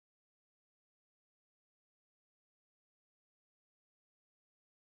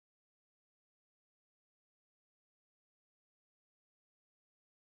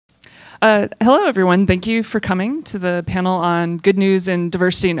Hello, everyone. Thank you for coming to the panel on good news in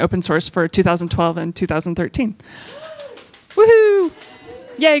diversity and open source for 2012 and 2013. Woohoo!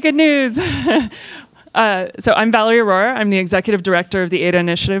 Yay, good news! So I'm Valerie Aurora. I'm the executive director of the ADA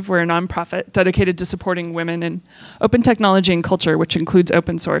Initiative. We're a nonprofit dedicated to supporting women in open technology and culture, which includes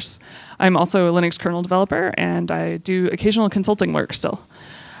open source. I'm also a Linux kernel developer, and I do occasional consulting work still.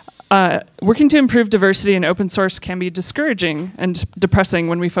 Working to improve diversity in open source can be discouraging and depressing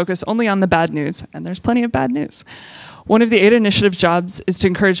when we focus only on the bad news, and there's plenty of bad news. One of the ADA Initiative's jobs is to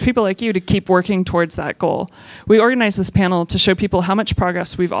encourage people like you to keep working towards that goal. We organized this panel to show people how much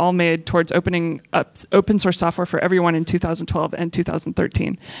progress we've all made towards opening up open source software for everyone in 2012 and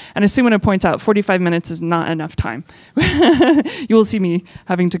 2013. And as Sumana points out, 45 minutes is not enough time. You will see me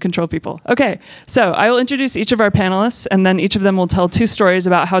having to control people. Okay, so I will introduce each of our panelists, and then each of them will tell 2 stories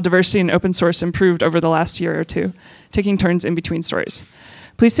about how diversity in open source improved over the last year or 2, taking turns in between stories.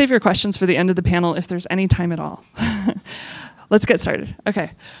 Please save your questions for the end of the panel if there's any time at all. Let's get started.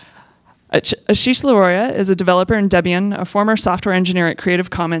 Okay. Ashe Laroya is a developer in Debian, a former software engineer at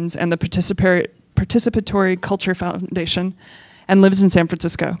Creative Commons and the Participatory Culture Foundation, and lives in San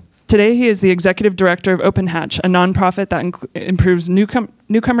Francisco. Today, he is the executive director of OpenHatch, a nonprofit that improves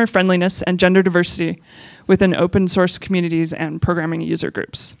newcomer friendliness and gender diversity within open source communities and programming user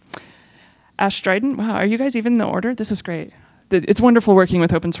groups. Ashe Dryden, wow, are you guys even in the order? This is great. It's wonderful working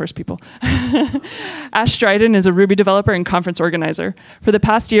with open source people. Ashe Dryden is a Ruby developer and conference organizer. For the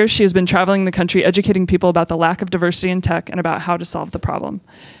past year, she has been traveling the country educating people about the lack of diversity in tech and about how to solve the problem.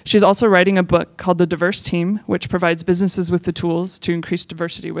 She's also writing a book called The Diverse Team, which provides businesses with the tools to increase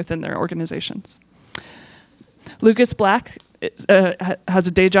diversity within their organizations. Lucas Black has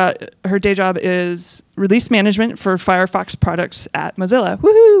a day job. Her day job is release management for Firefox products at Mozilla.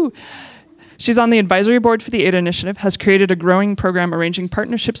 Woohoo! She's on the advisory board for the ADA Initiative, has created a growing program arranging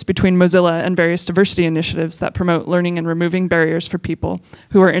partnerships between Mozilla and various diversity initiatives that promote learning and removing barriers for people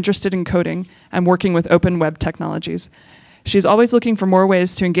who are interested in coding and working with open web technologies. She's always looking for more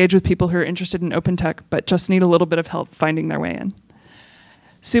ways to engage with people who are interested in open tech, but just need a little bit of help finding their way in.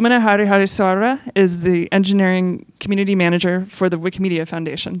 Sumana Harihareswara is the engineering community manager for the Wikimedia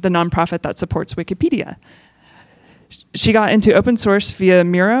Foundation, the nonprofit that supports Wikipedia. She got into open source via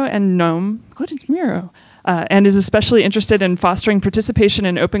Miro and GNOME. What is Miro? And is especially interested in fostering participation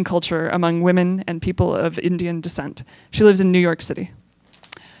in open culture among women and people of Indian descent. She lives in New York City.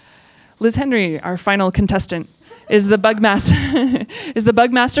 Liz Henry, our final contestant, is the bug master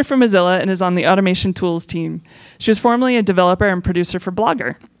for Mozilla and is on the automation tools team. She was formerly a developer and producer for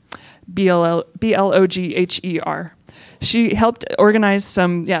Blogger, B-L-O-G-H-E-R. She helped organize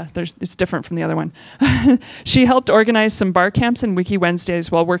some, it's different from the other one. She helped organize some bar camps and Wiki Wednesdays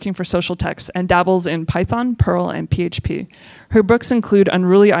while working for Social Text and dabbles in Python, Perl, and PHP. Her books include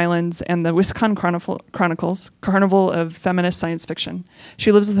Unruly Islands and the Wisconsin Chronicles, Carnival of Feminist Science Fiction.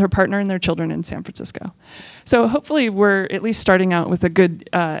 She lives with her partner and their children in San Francisco. So hopefully we're at least starting out with a good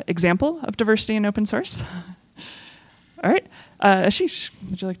example of diversity in open source. All right, Ashish,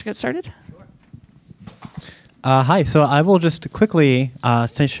 would you like to get started? Hi, so I will just quickly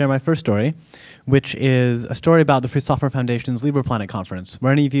share my first story, which is a story about the Free Software Foundation's LibrePlanet conference. Were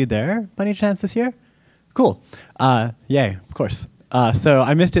any of you there by any chance this year? Cool. Yay, of course. So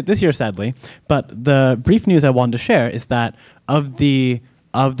I missed it this year, sadly, but the brief news I wanted to share is that of the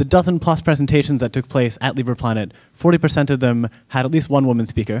dozen-plus presentations that took place at LibrePlanet, 40% of them had at least one woman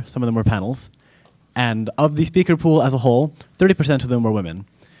speaker. Some of them were panels. And of the speaker pool as a whole, 30% of them were women.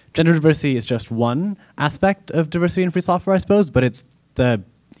 Gender diversity is just one aspect of diversity in free software, I suppose, but it's the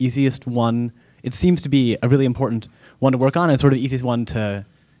easiest one. It seems to be a really important one to work on and sort of the easiest one to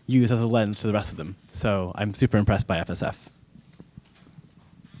use as a lens to the rest of them. So I'm super impressed by FSF.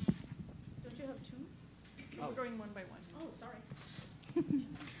 Don't you have 2? We're going one by one. Oh, sorry.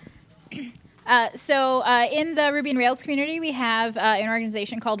 In the Ruby on Rails community, we have an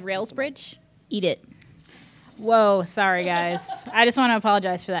organization called RailsBridge. Eat it. Whoa, sorry guys. I just want to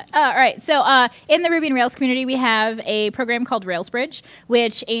apologize for that. All right, so in the Ruby on Rails community, we have a program called RailsBridge,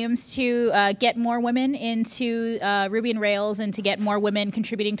 which aims to get more women into Ruby on Rails and to get more women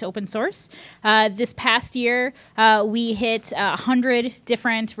contributing to open source. This past year, we hit 100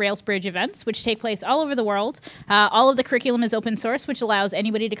 different RailsBridge events, which take place all over the world. All of the curriculum is open source, which allows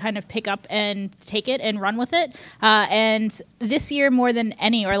anybody to kind of pick up and take it and run with it. And this year more than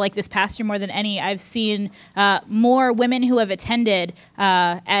any, or like this past year more than any, I've seen more women who have attended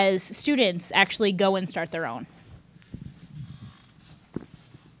as students actually go and start their own.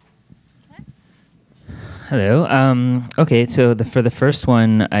 Hello. Okay, so for the first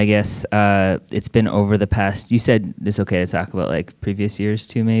one, I guess it's been over the past. You said it's okay to talk about like previous years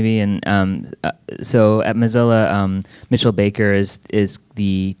too, maybe. And so at Mozilla, Mitchell Baker is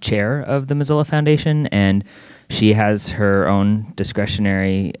the chair of the Mozilla Foundation, and she has her own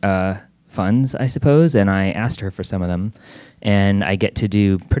discretionary funds, I suppose. And I asked her for some of them, and I get to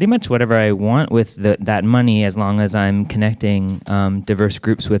do pretty much whatever I want with that money as long as I'm connecting diverse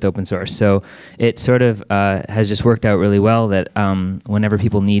groups with open source. So it sort of has just worked out really well that whenever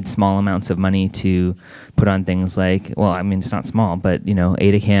people need small amounts of money to put on things like, well, I mean, it's not small, but, you know,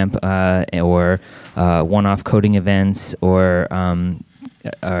 Ada Camp or one-off coding events or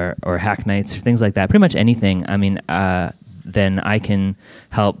hack nights or things like that, pretty much anything, I mean, then I can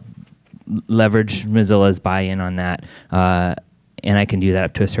help leverage Mozilla's buy-in on that, and I can do that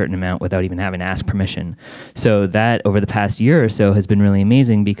up to a certain amount without even having to ask permission. So that, over the past year or so, has been really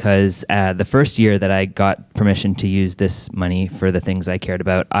amazing because the first year that I got permission to use this money for the things I cared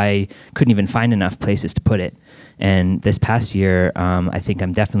about, I couldn't even find enough places to put it. And this past year, I think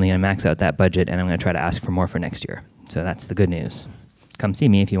I'm definitely going to max out that budget, and I'm going to try to ask for more for next year. So that's the good news. Come see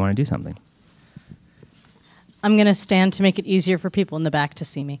me if you want to do something. I'm going to stand to make it easier for people in the back to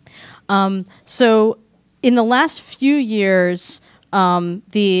see me. So in the last few years,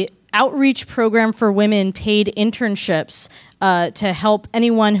 the outreach program for women paid internships to help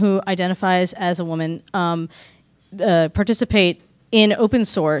anyone who identifies as a woman participate in open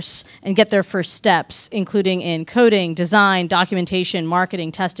source and get their first steps, including in coding, design, documentation,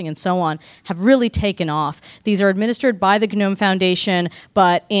 marketing, testing, and so on, have really taken off. These are administered by the GNOME Foundation,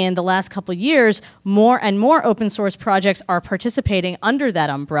 but in the last couple of years, more and more open source projects are participating under that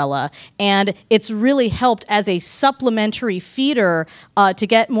umbrella, and it's really helped as a supplementary feeder to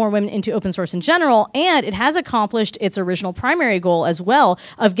get more women into open source in general, and it has accomplished its original primary goal as well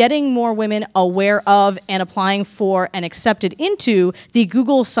of getting more women aware of and applying for and accepted into the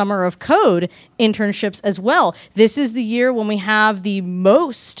Google Summer of Code internships as well. This is the year when we have the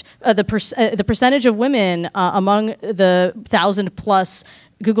most, the percentage of women among the 1,000+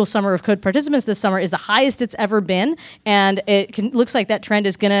 Google Summer of Code participants this summer is the highest it's ever been, and it looks like that trend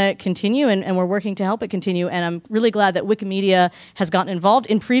is going to continue, and we're working to help it continue, and I'm really glad that Wikimedia has gotten involved.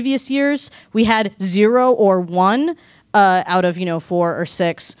 In previous years, we had 0 or 1 out of 4 or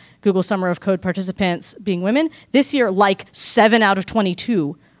 6 Google Summer of Code participants being women. This year, like 7 out of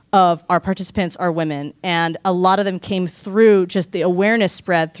 22 of our participants are women, and a lot of them came through just the awareness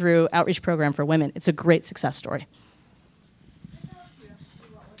spread through Outreach Program for Women. It's a great success story.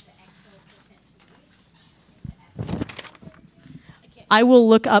 I will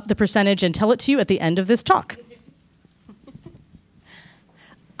look up the percentage and tell it to you at the end of this talk.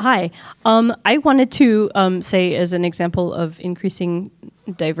 Hi. I wanted to say, as an example of increasing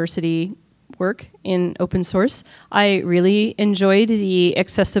diversity work in open source, I really enjoyed the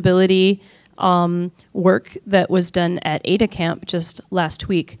accessibility work that was done at Ada Camp just last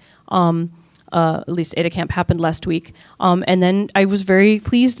week. At least Ada Camp happened last week. And then I was very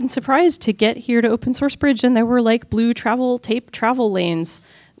pleased and surprised to get here to Open Source Bridge, and there were like blue tape travel lanes,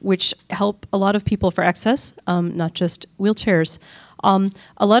 which help a lot of people for access, not just wheelchairs.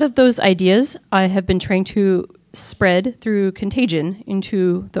 A lot of those ideas I have been trying to spread through Contagion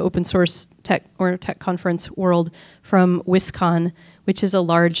into the open source tech or tech conference world from WisCon, which is a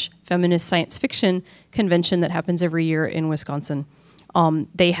large feminist science fiction convention that happens every year in Wisconsin.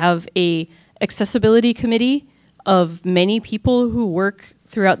 They have a accessibility committee of many people who work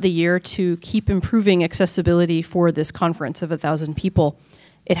throughout the year to keep improving accessibility for this conference of 1,000 people.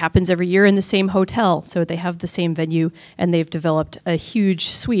 It happens every year in the same hotel, so they have the same venue, and they've developed a huge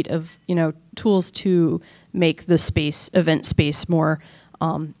suite of tools to make the event space more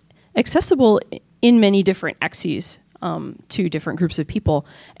accessible in many different axes to different groups of people.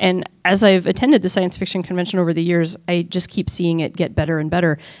 And as I've attended the science fiction convention over the years, I just keep seeing it get better and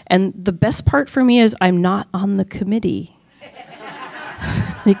better. And the best part for me is I'm not on the committee.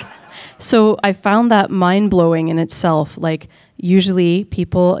 So I found that mind-blowing in itself. Usually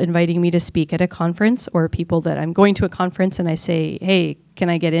people inviting me to speak at a conference, or people that I'm going to a conference and I say, hey, can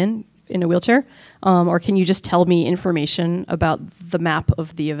I get in a wheelchair? Or can you just tell me information about the map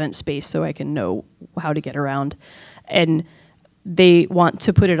of the event space so I can know how to get around? And they want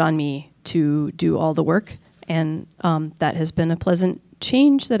to put it on me to do all the work. And that has been a pleasant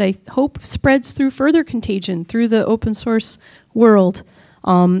change that I hope spreads through further Contagion, through the open source world.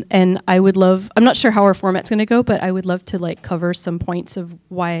 And I would love, I'm not sure how our format's going to go, but I would love to cover some points of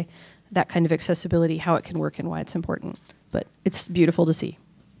why that kind of accessibility, how it can work and why it's important. But it's beautiful to see.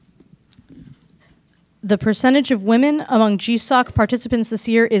 the percentage of women among GSOC participants this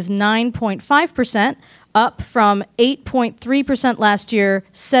year is 9.5%, up from 8.3% last year,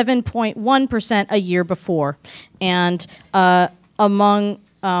 7.1% a year before. And let's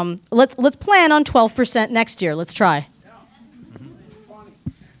plan on 12% next year. Let's try.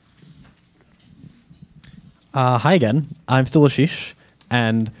 Hi again. I'm still Ashe,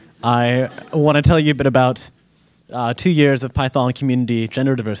 and I want to tell you a bit about 2 years of Python community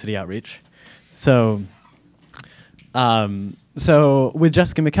gender diversity outreach. So with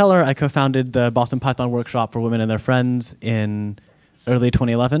Jessica McKellar, I co-founded the Boston Python Workshop for Women and Their Friends in early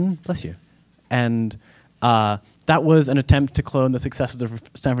 2011. Bless you. And that was an attempt to clone the successes of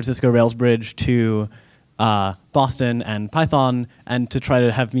San Francisco Rails Bridge to Boston and Python, and to try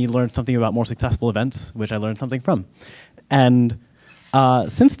to have me learn something about more successful events, which I learned something from. And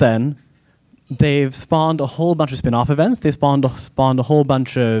since then, they've spawned a whole bunch of spin-off events. They've spawned a whole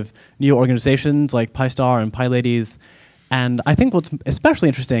bunch of new organizations like PyStar and PyLadies. And I think what's especially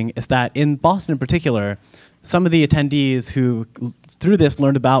interesting is that in Boston in particular, some of the attendees who, through this,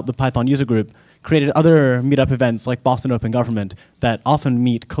 learned about the Python user group created other meetup events like Boston Open Government that often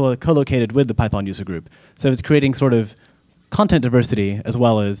meet co-located with the Python user group. So it's creating sort of content diversity as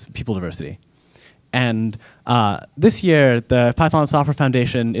well as people diversity. And this year, the Python Software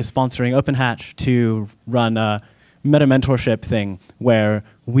Foundation is sponsoring OpenHatch to run a meta mentorship thing where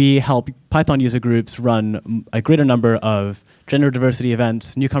we help Python user groups run a greater number of gender diversity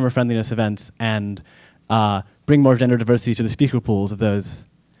events, newcomer friendliness events, and bring more gender diversity to the speaker pools of those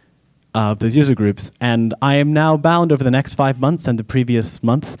user groups. And I am now bound over the next 5 months and the previous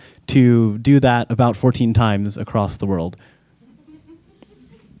month to do that about 14 times across the world.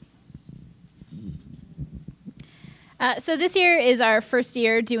 So this year is our first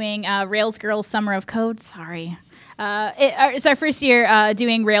year doing Rails Girls Summer of Code. Sorry. It's our first year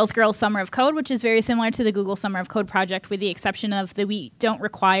doing Rails Girls Summer of Code, which is very similar to the Google Summer of Code project, with the exception of that we don't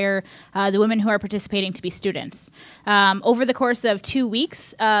require the women who are participating to be students. Over the course of 2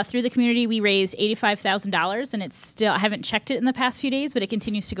 weeks, through the community, we raised $85,000, and it's still, I haven't checked it in the past few days, but it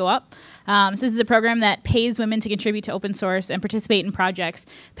continues to go up. So this is a program that pays women to contribute to open source and participate in projects,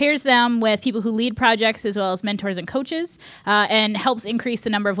 pairs them with people who lead projects as well as mentors and coaches, and helps increase the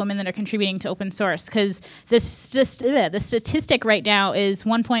number of women that are contributing to open source, because the statistic right now is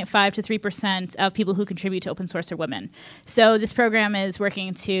 1.5 to 3% of people who contribute to open source are women. So this program is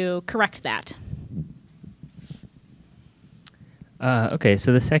working to correct that. Okay,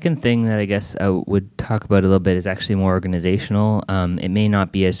 so the second thing that I guess I would talk about a little bit is actually more organizational. It may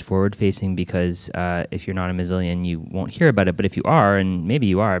not be as forward-facing because if you're not a Mozillian, you won't hear about it. But if you are, and maybe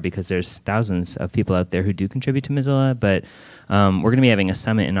you are, because there's thousands of people out there who do contribute to Mozilla, but we're going to be having a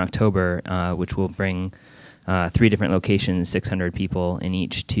summit in October, which will bring 3 different locations, 600 people in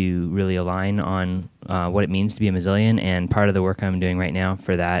each, to really align on what it means to be a Mozillian. And part of the work I'm doing right now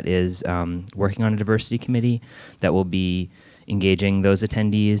for that is working on a diversity committee that will be engaging those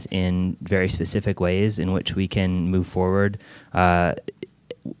attendees in very specific ways in which we can move forward,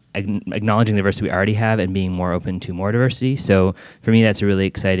 acknowledging the diversity we already have and being more open to more diversity. So for me, that's a really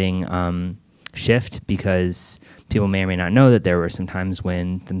exciting shift, because people may or may not know that there were some times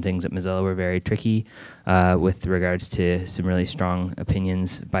when some things at Mozilla were very tricky with regards to some really strong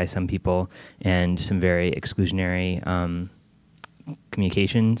opinions by some people and some very exclusionary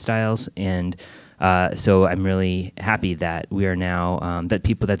communication styles. And so I'm really happy that we are now, that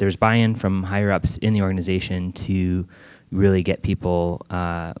there's buy-in from higher ups in the organization to really get people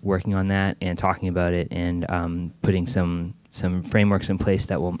working on that and talking about it, and putting some frameworks in place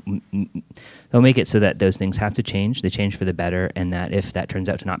that will they'll make it so that those things have to change. They change for the better, and that if that turns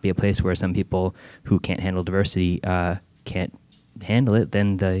out to not be a place where some people who can't handle diversity can't handle it,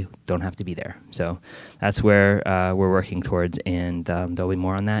 then they don't have to be there. So that's where we're working towards, and there'll be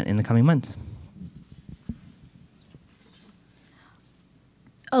more on that in the coming months.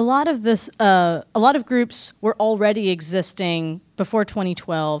 A lot of groups were already existing before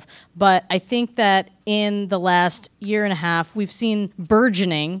 2012, but I think that in the last year and a half, we've seen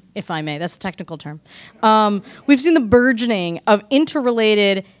burgeoning, if I may, that's a technical term, we've seen the burgeoning of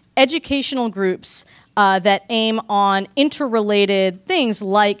interrelated educational groups that aim on interrelated things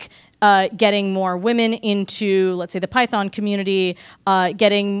like getting more women into, let's say, the Python community,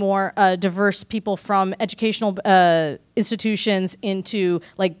 getting more diverse people from educational institutions into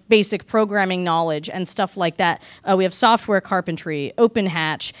like basic programming knowledge and stuff like that. We have software carpentry,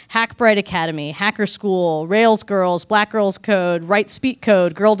 OpenHatch, Hackbright Academy, Hacker School, Rails Girls, Black Girls Code, Write Speak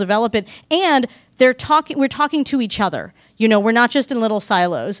Code, Girl Develop It, and we're talking to each other. You know, we're not just in little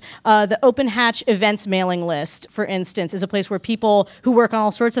silos. The Open Hatch events mailing list, for instance, is a place where people who work on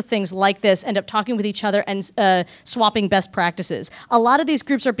all sorts of things like this end up talking with each other and swapping best practices. A lot of these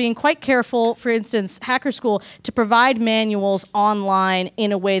groups are being quite careful, for instance, Hacker School, to provide manuals online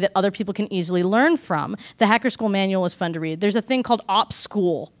in a way that other people can easily learn from. The Hacker School manual is fun to read. There's a thing called Ops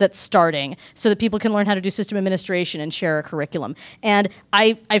School that's starting so that people can learn how to do system administration and share a curriculum. And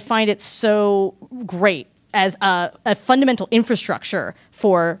I find it so great as a fundamental infrastructure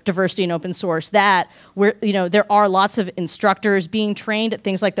for diversity in open source that there are lots of instructors being trained at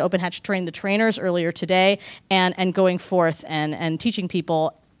things like the Open Hatch Train the Trainers earlier today, and going forth and teaching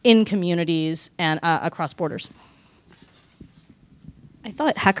people in communities and across borders. I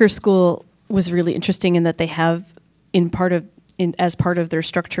thought Hacker School was really interesting in that they have, as part of their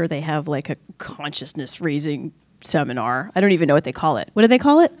structure, they have like a consciousness raising seminar. I don't even know what they call it. What do they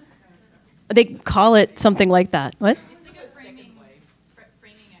call it? They call it something like that. What? It's like a framing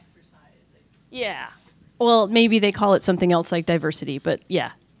exercise. Yeah. Well, maybe they call it something else like diversity, but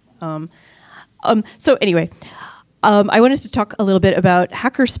yeah. So anyway, I wanted to talk a little bit about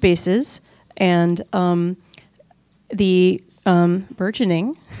hacker spaces and the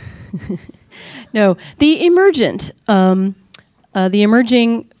burgeoning. No, the emergent, the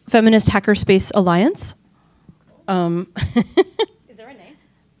emerging Feminist Hackerspace Alliance. Is there a name?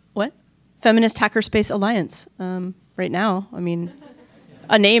 What? Feminist Hackerspace Alliance. Right now, I mean,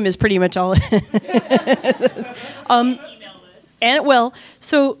 a name is pretty much all. And well,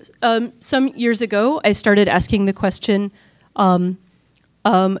 so some years ago, I started asking the question: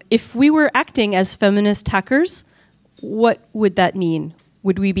 if we were acting as feminist hackers, what would that mean?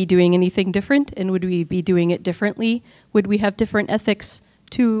 Would we be doing anything different, and would we be doing it differently? Would we have different ethics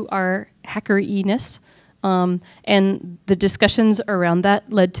to our hacker-iness? And the discussions around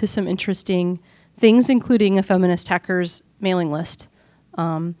that led to some interesting things, including a feminist hackers mailing list.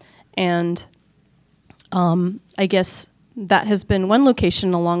 I guess that has been one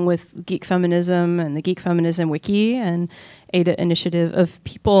location, along with Geek Feminism and the Geek Feminism Wiki and ADA initiative, of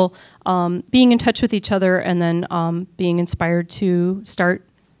people being in touch with each other and then being inspired to start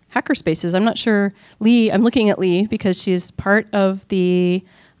hackerspaces. I'm not sure, Lee, I'm looking at Lee because she's part of the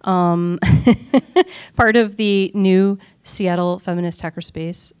part of the new Seattle Feminist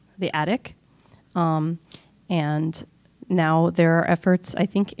Hackerspace, the Attic. And now there are efforts, I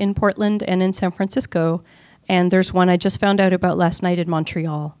think, in Portland and in San Francisco. And there's one I just found out about last night in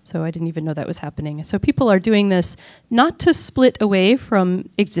Montreal, so I didn't even know that was happening. So people are doing this not to split away from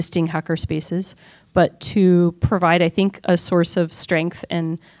existing hackerspaces, but to provide, I think, a source of strength.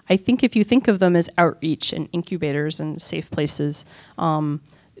 And I think if you think of them as outreach and incubators and safe places,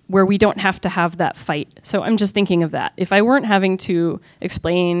 where we don't have to have that fight. So I'm just thinking of that. If I weren't having to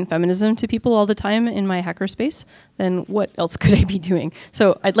explain feminism to people all the time in my hackerspace, then what else could I be doing?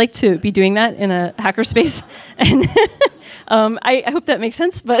 So I'd like to be doing that in a hackerspace. And I hope that makes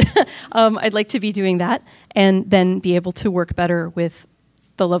sense, but I'd like to be doing that and then be able to work better with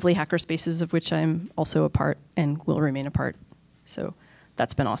the lovely hackerspaces of which I'm also a part and will remain a part. So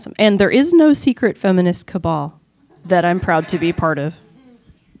that's been awesome. And there is no secret feminist cabal that I'm proud to be part of.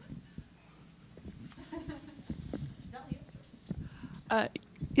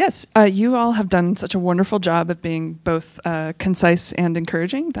 Yes, you all have done such a wonderful job of being both concise and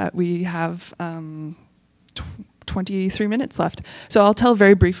encouraging that we have 23 minutes left. So I'll tell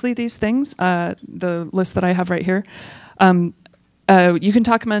very briefly these things, the list that I have right here. You can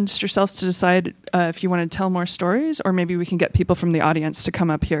talk amongst yourselves to decide if you want to tell more stories, or maybe we can get people from the audience to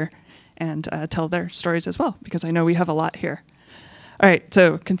come up here and tell their stories as well, because I know we have a lot here. All right,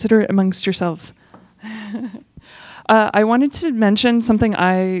 so consider it amongst yourselves. I wanted to mention something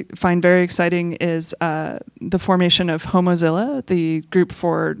I find very exciting is the formation of Homozilla, the group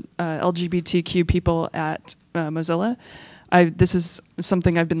for LGBTQ people at Mozilla. This is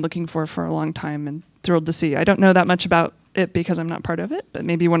something I've been looking for a long time and thrilled to see. I don't know that much about it because I'm not part of it, but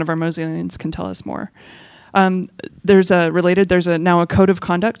maybe one of our Mozillians can tell us more. There's now a code of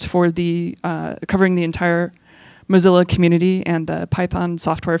conduct for the covering the entire Mozilla community, and the Python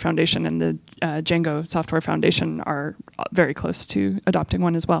Software Foundation and the Django Software Foundation are very close to adopting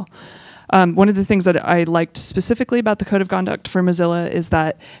one as well. One of the things that I liked specifically about the Code of Conduct for Mozilla is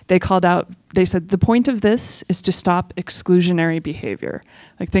that they said the point of this is to stop exclusionary behavior,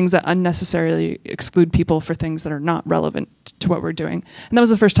 like things that unnecessarily exclude people for things that are not relevant to what we're doing. And that was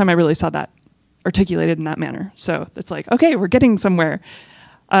the first time I really saw that articulated in that manner. So it's like, okay, we're getting somewhere.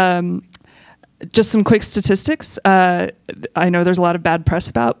 Just some quick statistics. I know there's a lot of bad press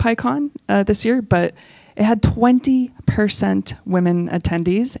about PyCon this year, but it had 20% women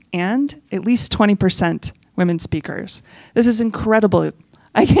attendees and at least 20% women speakers. This is incredible.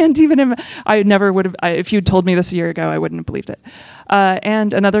 I can't even, I never would have, if you'd told me this a year ago, I wouldn't have believed it.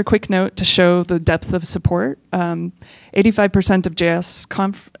 And another quick note to show the depth of support, 85% of JS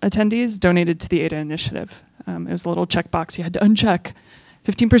Conf attendees donated to the ADA initiative. It was a little checkbox you had to uncheck.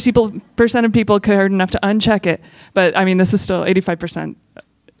 15% of people cared enough to uncheck it. But I mean, this is still 85%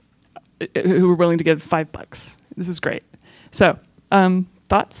 who were willing to give $5. This is great. So,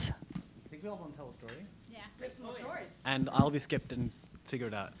 thoughts? I think we all want to tell a story. Yeah, we have some more stories. And I'll be skipped and figure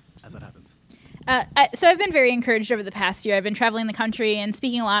it out as that happens. So I've been very encouraged over the past year. I've been traveling the country and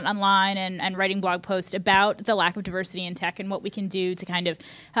speaking a lot online and writing blog posts about the lack of diversity in tech and what we can do to kind of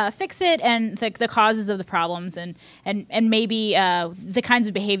fix it and the causes of the problems and maybe the kinds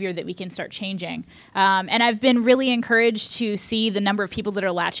of behavior that we can start changing. And I've been really encouraged to see the number of people that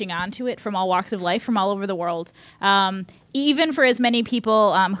are latching onto it from all walks of life, from all over the world. Even for as many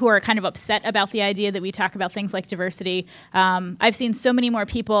people who are kind of upset about the idea that we talk about things like diversity, I've seen so many more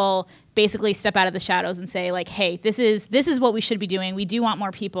people basically step out of the shadows and say, like, hey, this is what we should be doing. We do want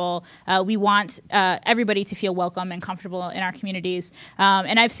more people. We want everybody to feel welcome and comfortable in our communities.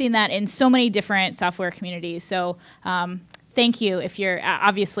 And I've seen that in so many different software communities. So thank you if you're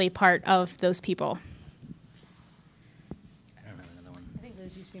obviously part of those people. I think,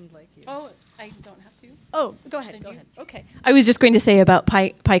 Liz, you seemed like you. Oh, I don't have to. Oh, go ahead. Go ahead. Okay. I was just going to say about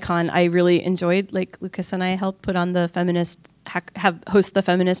PyCon, I really enjoyed, like Lucas and I helped put on the host the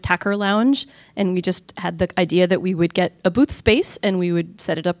feminist hacker lounge, and we just had the idea that we would get a booth space and we would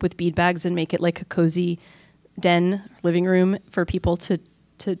set it up with beanbags and make it like a cozy den living room for people to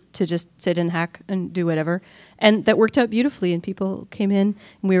just sit and hack and do whatever. And that worked out beautifully, and people came in,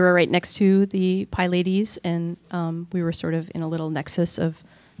 and we were right next to the Pi ladies, and we were sort of in a little nexus of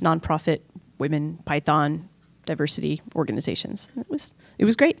nonprofit women Python diversity organizations. It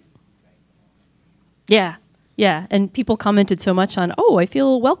was great. Yeah. Yeah, and people commented so much on, oh, I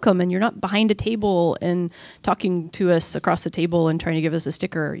feel welcome, and you're not behind a table and talking to us across the table and trying to give us a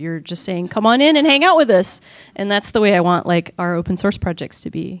sticker. You're just saying, come on in and hang out with us. And that's the way I want, like, our open source projects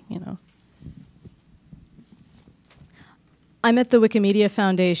to be, you know. I'm at the Wikimedia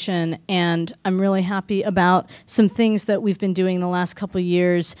Foundation, and I'm really happy about some things that we've been doing the last couple of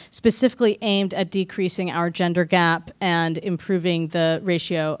years, specifically aimed at decreasing our gender gap and improving the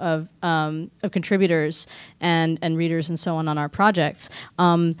ratio of contributors and readers and so on our projects.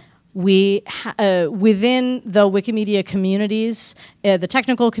 Within the Wikimedia communities, the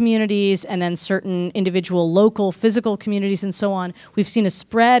technical communities, and then certain individual local physical communities and so on, we've seen a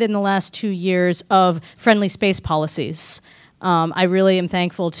spread in the last 2 years of friendly space policies. I really am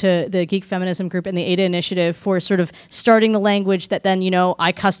thankful to the Geek Feminism Group and the ADA Initiative for sort of starting the language that then,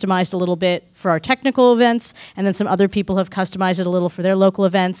 I customized a little bit for our technical events, and then some other people have customized it a little for their local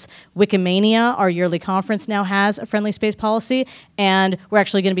events. Wikimania, our yearly conference, now has a friendly space policy, and we're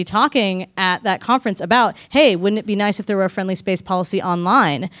actually going to be talking at that conference about, hey, wouldn't it be nice if there were a friendly space policy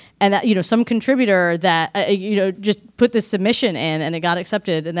online? And that, some contributor that, just put this submission in and it got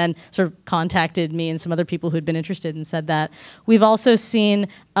accepted, and then sort of contacted me and some other people who'd been interested and said that. We've also seen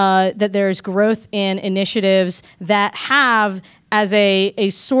that there's growth in initiatives that have, as a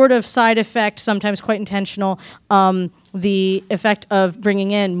sort of side effect, sometimes quite intentional, the effect of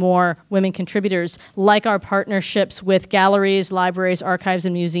bringing in more women contributors, like our partnerships with galleries, libraries, archives,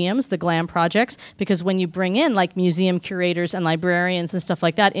 and museums, the GLAM projects, because when you bring in like museum curators and librarians and stuff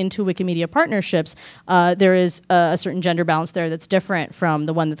like that into Wikimedia partnerships, there is a certain gender balance there that's different from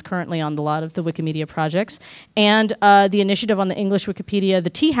the one that's currently on a lot of the Wikimedia projects. And the initiative on the English Wikipedia, the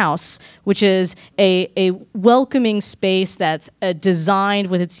Tea House, which is a welcoming space that's designed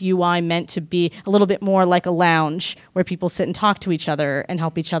with its UI meant to be a little bit more like a lounge where people sit and talk to each other and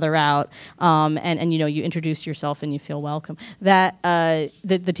help each other out, and you introduce yourself and you feel welcome. That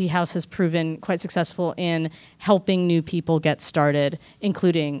the Tea House has proven quite successful in helping new people get started,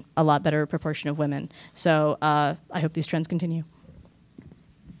 including a lot better proportion of women. So I hope these trends continue.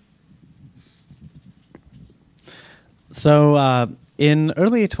 So in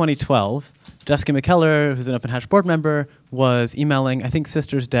early 2012, Jessica McKellar, who's an Open Hatch board member, was emailing, I think,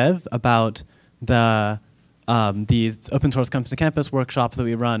 Sisters Dev about these open source Comes to Campus workshops that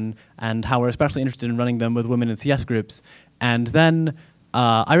we run and how we're especially interested in running them with women in CS groups. And then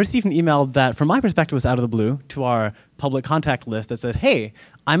I received an email that, from my perspective, was out of the blue to our public contact list that said, hey,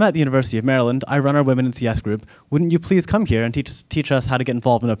 I'm at the University of Maryland. I run our Women in CS group. Wouldn't you please come here and teach us how to get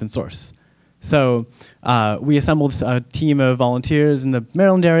involved in open source? So we assembled a team of volunteers in the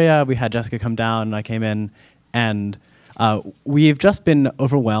Maryland area. We had Jessica come down, and I came in. And we've just been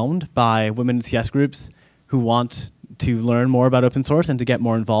overwhelmed by women in CS groups who want to learn more about open source and to get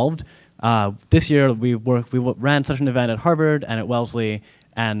more involved. This year we ran such an event at Harvard and at Wellesley,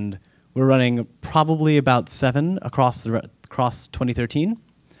 and we're running probably about 7 across 2013.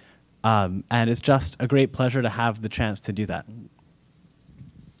 And it's just a great pleasure to have the chance to do that.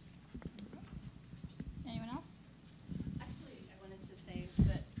 Anyone else? Actually, I wanted to say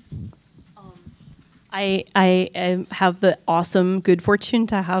that I have the awesome good fortune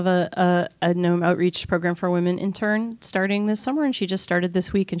to have a GNOME outreach program for women intern starting this summer, and she just started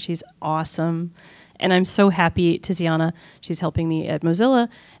this week, and she's awesome. And I'm so happy, Tiziana, she's helping me at Mozilla,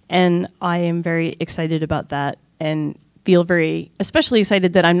 and I am very excited about that and feel especially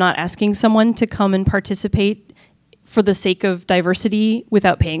excited that I'm not asking someone to come and participate for the sake of diversity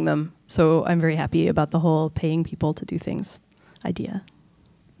without paying them. So I'm very happy about the whole paying people to do things idea.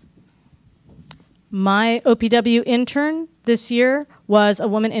 My OPW intern this year was a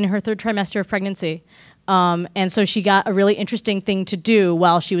woman in her 3rd trimester of pregnancy. And so she got a really interesting thing to do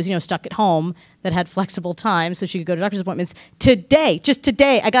while she was, stuck at home that had flexible time so she could go to doctor's appointments. Just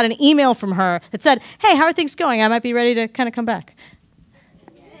today, I got an email from her that said, hey, how are things going? I might be ready to kind of come back.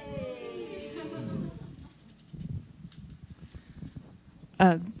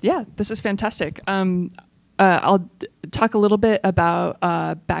 Yeah, this is fantastic. I'll talk a little bit about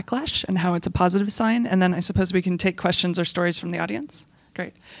backlash and how it's a positive sign, and then I suppose we can take questions or stories from the audience.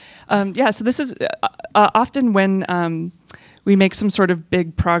 Great. So this is often when we make some sort of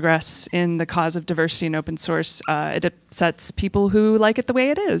big progress in the cause of diversity and open source, it upsets people who like it the way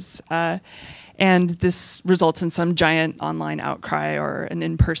it is. And this results in some giant online outcry or an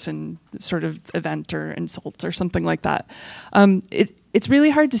in-person sort of event or insult or something like that. It's really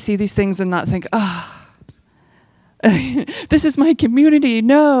hard to see these things and not think, this is my community.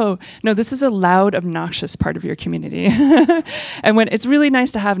 No, this is a loud, obnoxious part of your community. And when it's really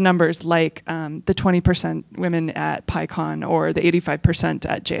nice to have numbers like the 20% women at PyCon or the 85%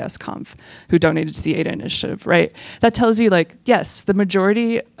 at JSConf who donated to the ADA initiative, right? That tells you, like, yes, the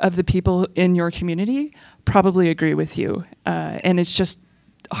majority of the people in your community probably agree with you. And it's just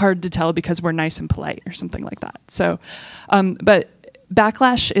hard to tell because we're nice and polite or something like that. So, but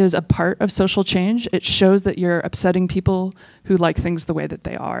backlash is a part of social change. It shows that you're upsetting people who like things the way that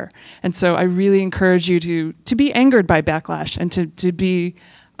they are. And so I really encourage you to be angered by backlash and to be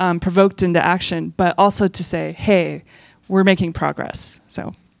provoked into action, but also to say, hey, we're making progress.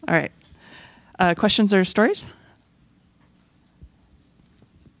 So, all right. Questions or stories?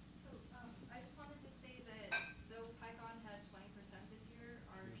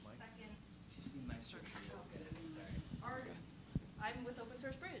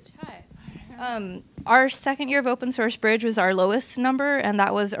 Our second year of Open Source Bridge was our lowest number, and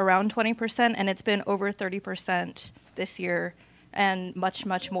that was around 20%, and it's been over 30% this year, and much,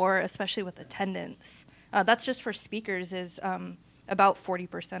 much more, especially with attendance. That's just for speakers is about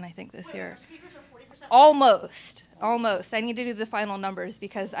 40%, I think, this year. Speakers are 40%? Almost. I need to do the final numbers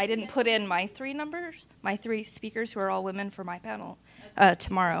because I didn't put in my 3 numbers, my 3 speakers who are all women for my panel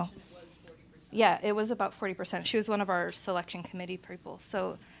tomorrow. Yeah, it was about 40%. She was one of our selection committee people.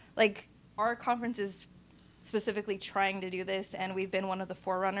 So, like, our conference is specifically trying to do this, and we've been one of the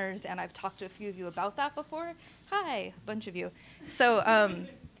forerunners, and I've talked to a few of you about that before. Hi, a bunch of you. So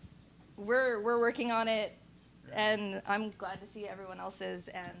we're working on it, and I'm glad to see everyone else's,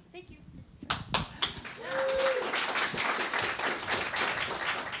 and thank you.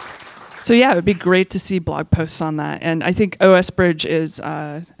 So yeah, it would be great to see blog posts on that. And I think OS Bridge is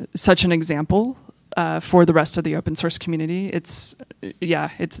such an example for the rest of the open source community. It's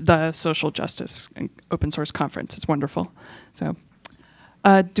the social justice and open source conference. It's wonderful. So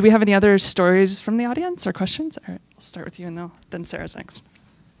do we have any other stories from the audience or questions? All right, I'll start with you and then Sarah's next.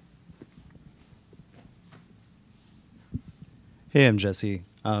 Hey, I'm Jesse.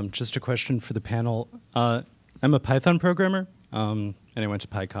 Just a question for the panel. I'm a Python programmer, and I went to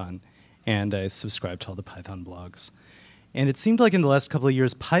PyCon, and I subscribed to all the Python blogs. And it seemed like in the last couple of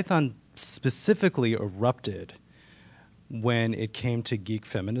years, Python specifically erupted when it came to geek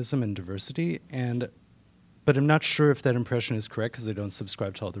feminism and diversity. But I'm not sure if that impression is correct because I don't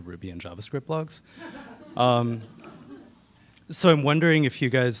subscribe to all the Ruby and JavaScript blogs. So I'm wondering if you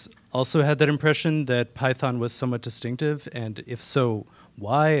guys also had that impression that Python was somewhat distinctive, and if so,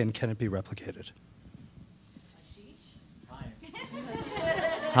 why, and can it be replicated?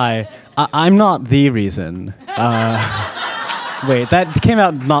 Hi. I'm not the reason. Wait, that came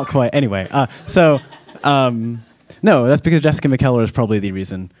out not quite. Anyway, no, that's because Jessica McKellar is probably the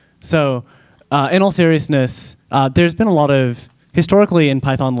reason. So, in all seriousness, there's been a lot of, historically in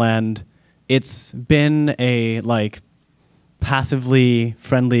Python land, it's been a, passively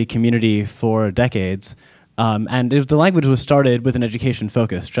friendly community for decades, The language was started with an education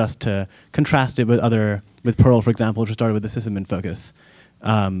focus, just to contrast it with Perl, for example, which was started with a sysadmin focus.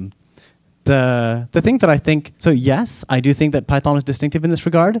 The things that I think, so yes, I do think that Python is distinctive in this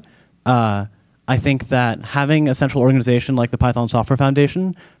regard. I think that having a central organization like the Python Software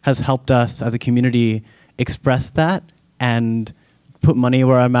Foundation has helped us as a community express that and put money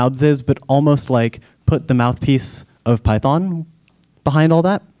where our mouths is, but almost like put the mouthpiece of Python behind all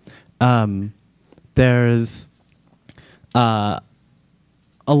that. There's a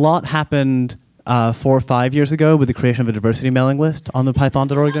lot happened 4 or 5 years ago with the creation of a diversity mailing list on the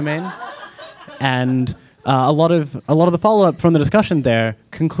python.org domain. And a lot of the follow-up from the discussion there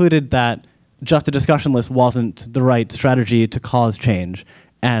concluded that just a discussion list wasn't the right strategy to cause change.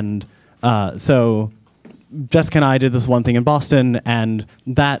 And so Jessica and I did this one thing in Boston, and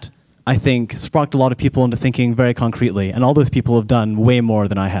that, I think, sparked a lot of people into thinking very concretely. And all those people have done way more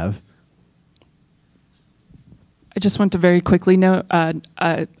than I have. I just want to very quickly note,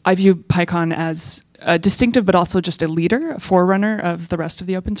 I view PyCon as distinctive, but also just a leader, a forerunner of the rest of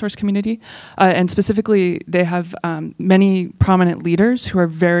the open source community. And specifically, they have many prominent leaders who are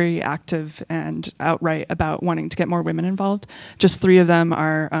very active and outright about wanting to get more women involved. Just 3 of them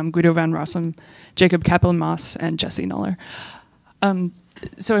are Guido van Rossum, Jacob Kaplan-Moss, and Jesse Nuller.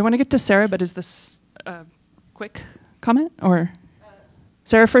 So I want to get to Sarah, but is this a quick comment? Or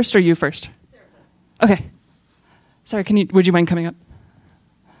Sarah first or you first? Sarah first. Okay. Sorry, would you mind coming up?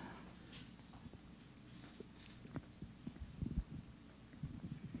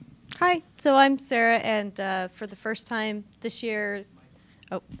 Hi, so I'm Sarah, and for the first time this year,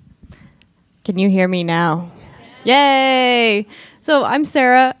 can you hear me now? Yay! So I'm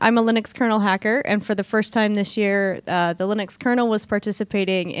Sarah, I'm a Linux kernel hacker, and for the first time this year, the Linux kernel was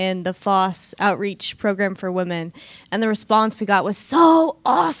participating in the FOSS outreach program for women, and the response we got was so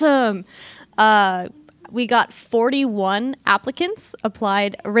awesome! We got 41 applicants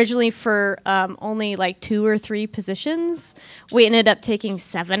applied originally for only like 2 or 3 positions. We ended up taking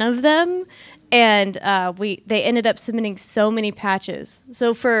 7 of them, and they ended up submitting so many patches.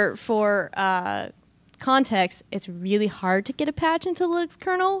 So for context, it's really hard to get a patch into Linux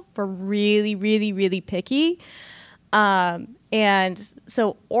kernel. We're really, really, really picky. And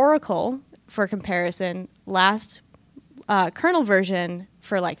so Oracle, for comparison, last kernel version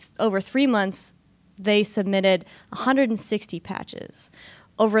for like over 3 months, they submitted 160 patches.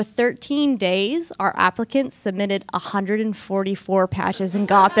 Over 13 days, our applicants submitted 144 patches and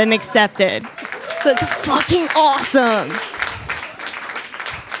got them accepted. So it's fucking awesome.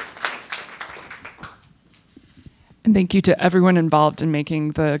 And thank you to everyone involved in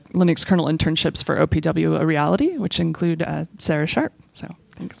making the Linux kernel internships for OPW a reality, which include Sarah Sharp. So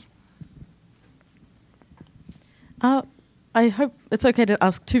thanks. I hope it's okay to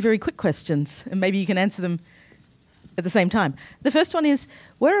ask 2 very quick questions, and maybe you can answer them at the same time. The first one is,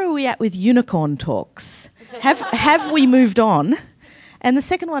 where are we at with unicorn talks? Have we moved on? And the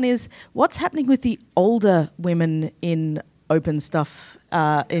second one is, what's happening with the older women in open stuff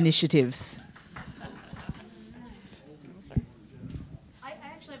initiatives? I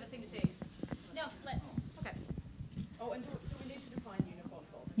actually have a thing to say. No, okay. Oh, and do we need to define unicorn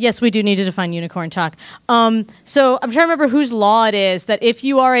talk? Yes, we do need to define unicorn talk. So I'm trying to remember whose law it is that if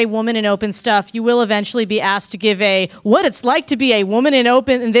you are a woman in open stuff, you will eventually be asked to give a what it's like to be a woman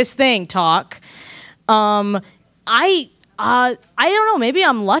in this thing talk. I don't know. Maybe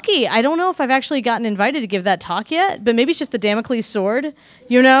I'm lucky. I don't know if I've actually gotten invited to give that talk yet, but maybe it's just the Damocles sword,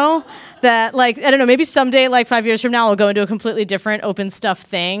 you know? That, like, I don't know, maybe someday, like 5 years from now, I'll go into a completely different open stuff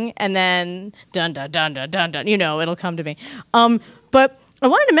thing, and then dun, dun, dun, dun, dun, dun, you know, it'll come to me. But I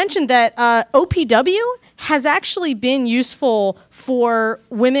wanted to mention that OPW has actually been useful for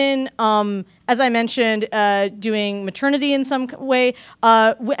women, as I mentioned, doing maternity in some way,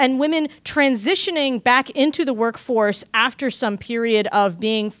 and women transitioning back into the workforce after some period of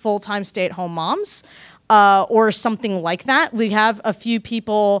being full-time stay-at-home moms. Or something like that. We have a few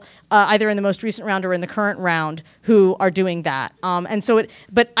people, either in the most recent round or in the current round, who are doing that. And so,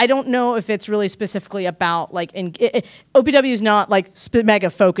 but I don't know if it's really specifically about like, OPW is not like mega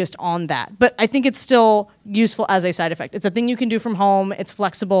focused on that. But I think it's still useful as a side effect. It's a thing you can do from home. It's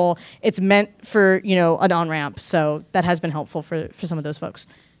flexible. It's meant for, you know, an on-ramp. So that has been helpful for some of those folks.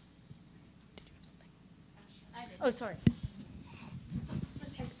 Oh, sorry.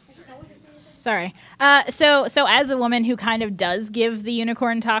 Sorry. So as a woman who kind of does give the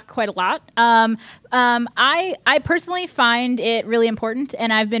unicorn talk quite a lot, I personally find it really important,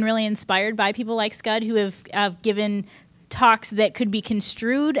 and I've been really inspired by people like Scud who have given talks that could be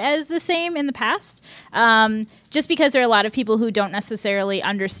construed as the same in the past. just because there are a lot of people who don't necessarily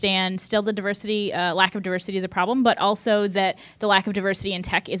understand still the diversity, lack of diversity is a problem, but also that the lack of diversity in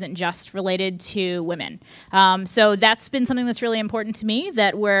tech isn't just related to women. So that's been something that's really important to me,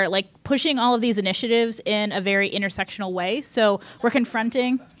 that we're like pushing all of these initiatives in a very intersectional way. So we're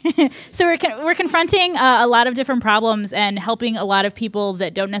confronting, we're confronting a lot of different problems and helping a lot of people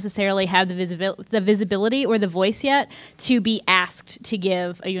that don't necessarily have the visibility or the voice yet to be asked to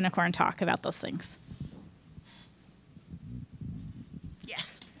give a unicorn talk about those things.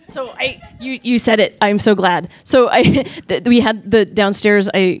 Yes. So you said it. I'm so glad. So we had the downstairs.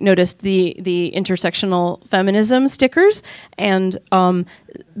 I noticed the intersectional feminism stickers, and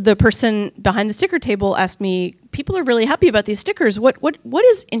the person behind the sticker table asked me, "People are really happy about these stickers. What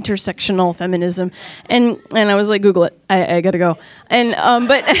is intersectional feminism?" And I was like, "Google it. I gotta go." And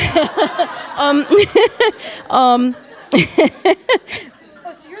but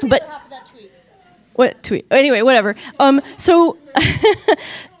but what tweet? Anyway, whatever. So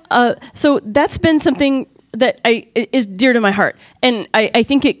that's been something that is dear to my heart, and I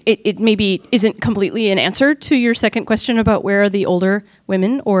think it maybe isn't completely an answer to your second question about where are the older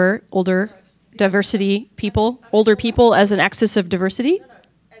women or older diversity people, older people as an axis of diversity. No,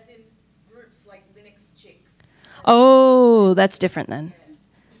 as in groups like Linux Chicks. Oh, that's different then.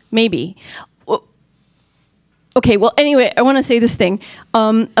 Maybe. Okay, well, anyway, I want to say this thing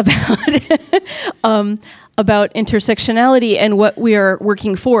about intersectionality and what we are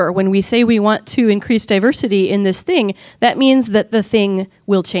working for. When we say we want to increase diversity in this thing, that means that the thing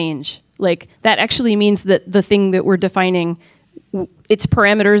will change. Like, that actually means that the thing that we're defining, its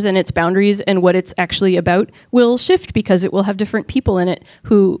parameters and its boundaries and what it's actually about will shift because it will have different people in it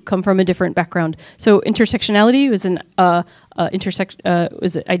who come from a different background. So intersectionality was an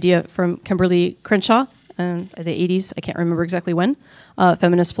idea from Kimberly Crenshaw, the 80s, I can't remember exactly when,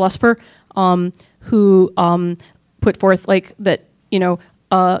 feminist philosopher, who put forth like that,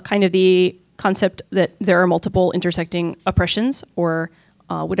 kind of the concept that there are multiple intersecting oppressions, or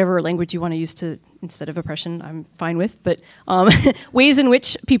whatever language you want to use to instead of oppression, I'm fine with, but ways in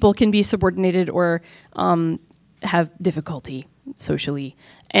which people can be subordinated or have difficulty socially,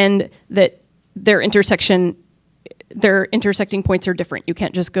 and that their intersecting points are different. You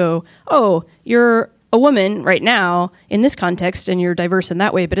can't just go, oh, you're a woman right now in this context and you're diverse in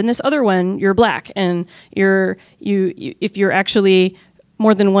that way, but in this other one you're black, and if you're actually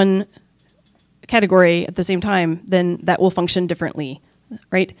more than one category at the same time, then that will function differently,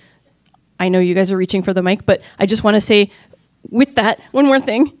 right? I know you guys are reaching for the mic, but I just want to say with that one more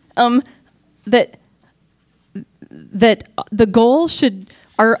thing, that the goal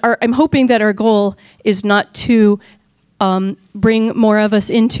I'm hoping that our goal is not to bring more of us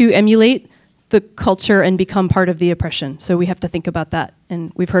in to emulate the culture and become part of the oppression. So we have to think about that.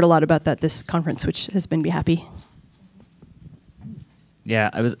 And we've heard a lot about that this conference, which has made me happy. Yeah,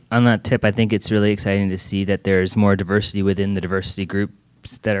 I was on that tip. I think it's really exciting to see that there's more diversity within the diversity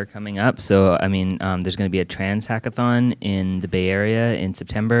groups that are coming up. So, I mean, there's going to be a trans hackathon in the Bay Area in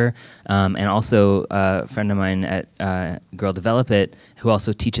September. And also a friend of mine at Girl Develop It, who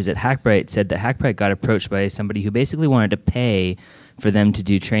also teaches at Hackbright, said that Hackbright got approached by somebody who basically wanted to pay for them to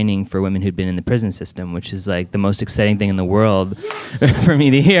do training for women who'd been in the prison system, which is like the most exciting thing in the world for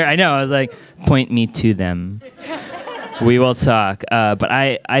me to hear. I know, I was like, point me to them. We will talk. But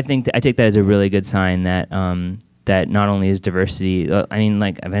I think I take that as a really good sign that that not only is diversity, I mean,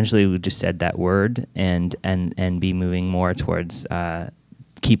 like eventually we just said that word and be moving more towards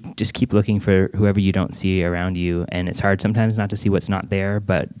keep looking for whoever you don't see around you, and it's hard sometimes not to see what's not there,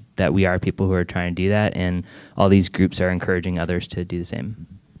 but that we are people who are trying to do that, and all these groups are encouraging others to do the same.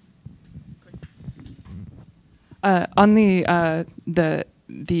 On the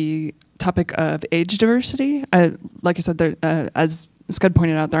topic of age diversity, like I said, there, as Scud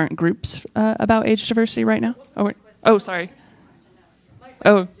pointed out, there aren't groups about age diversity right now. Oh, wait. Oh, sorry.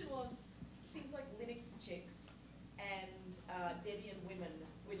 Oh. Things like Linux Chicks and Debian Women,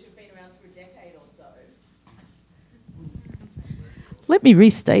 which have been around for a decade or so. Let me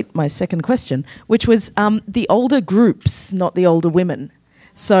restate my second question, which was the older groups, not the older women.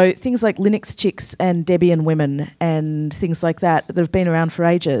 So things like Linux Chicks and Debian Women and things like that have been around for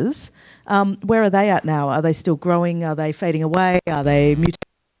ages. Where are they at now? Are they still growing? Are they fading away? Are they mutating?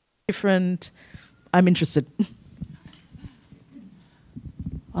 Different? I'm interested.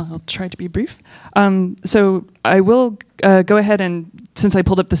 I'll try to be brief. So I will go ahead and, since I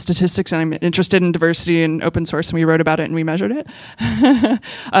pulled up the statistics and I'm interested in diversity and open source, and we wrote about it and we measured it,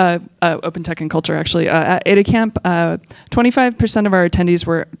 open tech and culture actually, at AdaCamp, 25% of our attendees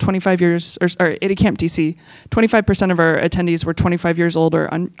were 25 years, or AdaCamp DC, 25% of our attendees were 25 years old or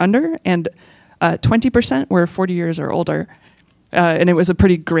under, and 20% were 40 years or older. And it was a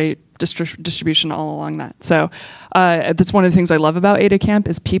pretty great distribution all along that. So that's one of the things I love about Ada Camp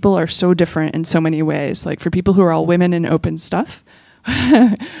is people are so different in so many ways. Like for people who are all women in open stuff,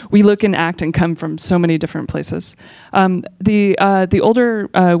 we look and act and come from so many different places. The older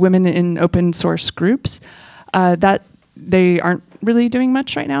women in open source groups, that they aren't really doing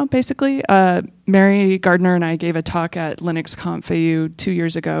much right now, basically. Mary Gardner and I gave a talk at LinuxConf AU 2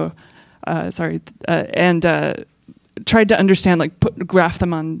 years ago, and tried to understand, like, graph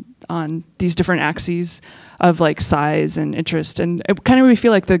them on these different axes of like size and interest, and it kind of we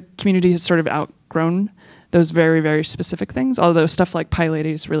feel like the community has sort of outgrown those very, very specific things. Although stuff like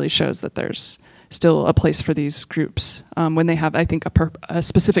PyLadies really shows that there's still a place for these groups when they have, I think, a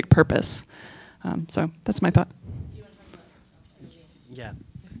specific purpose. So that's my thought. Yeah.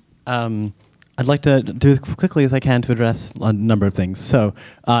 I'd like to do as quickly as I can to address a number of things. So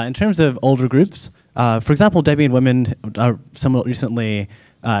in terms of older groups, for example, Debian Women somewhat recently,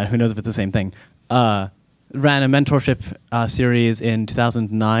 who knows if it's the same thing, ran a mentorship series in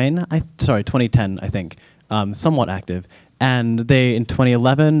 2010, I think, somewhat active. And they, in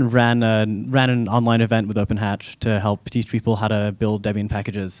 2011, ran an online event with OpenHatch to help teach people how to build Debian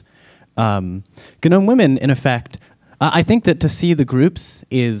packages. GNOME Women, in effect, I think that to see the groups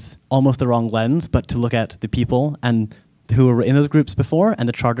is almost the wrong lens, but to look at the people and who were in those groups before and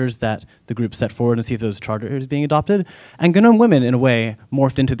the charters that the groups set forward and see if those charters being adopted. And GNOME Women, in a way,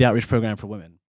 morphed into the outreach program for women.